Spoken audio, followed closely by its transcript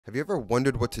Have you ever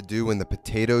wondered what to do when the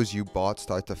potatoes you bought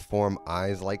start to form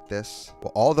eyes like this?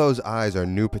 Well, all those eyes are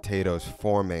new potatoes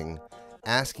forming,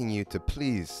 asking you to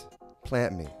please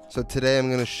plant me. So today I'm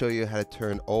going to show you how to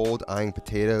turn old eyeing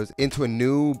potatoes into a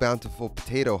new bountiful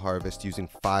potato harvest using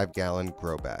 5-gallon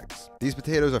grow bags. These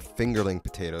potatoes are fingerling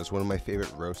potatoes, one of my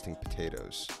favorite roasting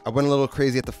potatoes. I went a little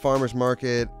crazy at the farmer's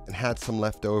market and had some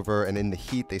left over, and in the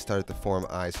heat they started to form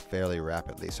eyes fairly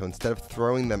rapidly. So instead of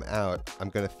throwing them out, I'm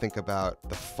going to think about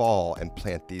the fall and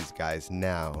plant these guys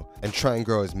now and try and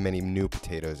grow as many new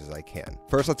potatoes as I can.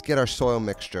 First, let's get our soil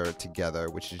mixture together,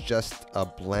 which is just a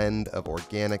blend of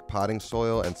organic potting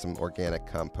soil and some organic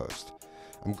compost.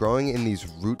 I'm growing in these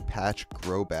root patch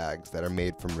grow bags that are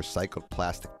made from recycled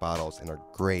plastic bottles and are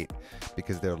great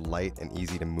because they're light and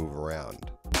easy to move around.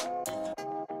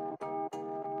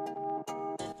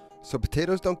 So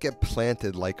potatoes don't get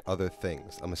planted like other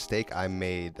things, a mistake I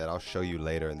made that I'll show you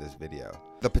later in this video.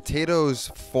 The potatoes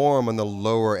form on the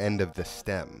lower end of the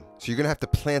stem. So you're gonna have to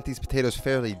plant these potatoes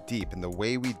fairly deep, and the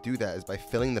way we do that is by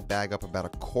filling the bag up about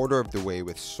 1/4 of the way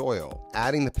with soil,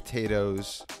 adding the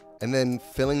potatoes, and then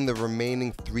filling the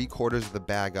remaining 3/4 of the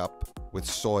bag up with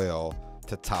soil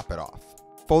to top it off.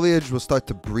 Foliage will start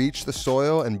to breach the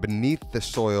soil, and beneath the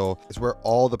soil is where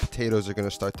all the potatoes are going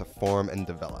to start to form and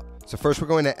develop. So first we're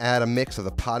going to add a mix of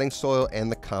the potting soil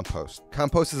and the compost.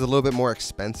 Compost is a little bit more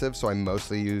expensive, so I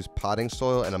mostly use potting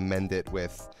soil and amend it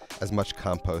with as much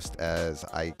compost as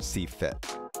I see fit.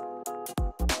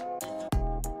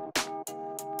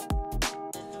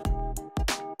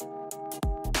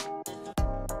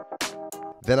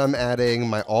 Then I'm adding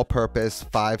my all-purpose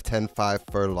 5-10-5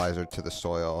 fertilizer to the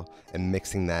soil and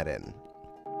mixing that in.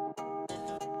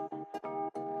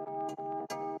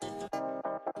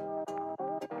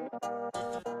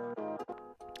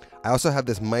 I also have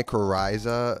this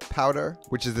mycorrhiza powder,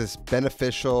 which is this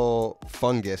beneficial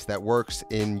fungus that works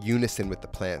in unison with the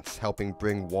plants, helping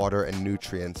bring water and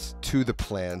nutrients to the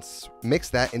plants. Mix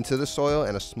that into the soil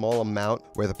in a small amount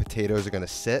where the potatoes are going to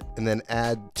sit, and then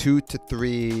add 2 to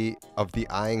 3 of the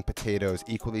eyeing potatoes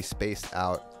equally spaced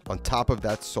out on top of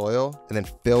that soil, and then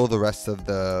fill the rest of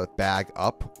the bag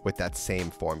up with that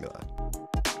same formula.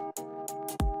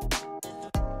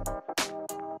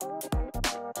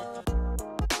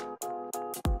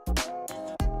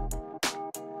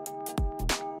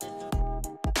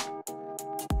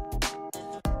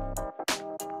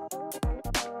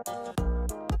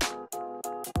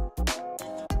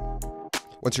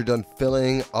 Once you're done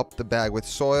filling up the bag with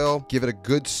soil, give it a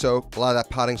good soak. A lot of that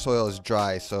potting soil is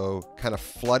dry, so kind of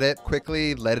flood it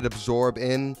quickly, let it absorb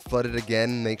in, flood it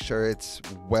again, make sure it's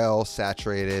well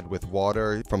saturated with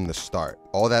water from the start.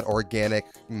 All that organic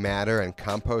matter and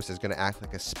compost is going to act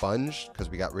like a sponge because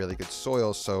we got really good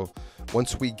soil, so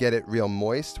once we get it real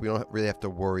moist, we don't really have to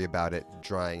worry about it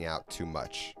drying out too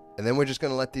much. And then we're just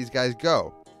going to let these guys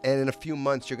go. And in a few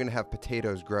months, you're going to have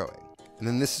potatoes growing. And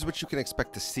then this is what you can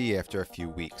expect to see after a few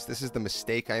weeks. This is the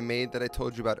mistake I made that I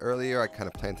told you about earlier. I kind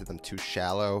of planted them too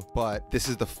shallow, but this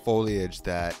is the foliage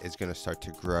that is going to start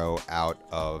to grow out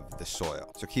of the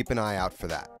soil. So keep an eye out for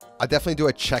that. I'll definitely do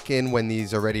a check-in when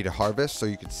these are ready to harvest so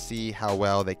you can see how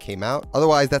well they came out.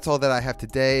 Otherwise, that's all that I have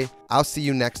today. I'll see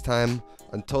you next time.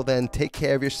 Until then, take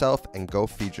care of yourself and go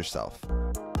feed yourself.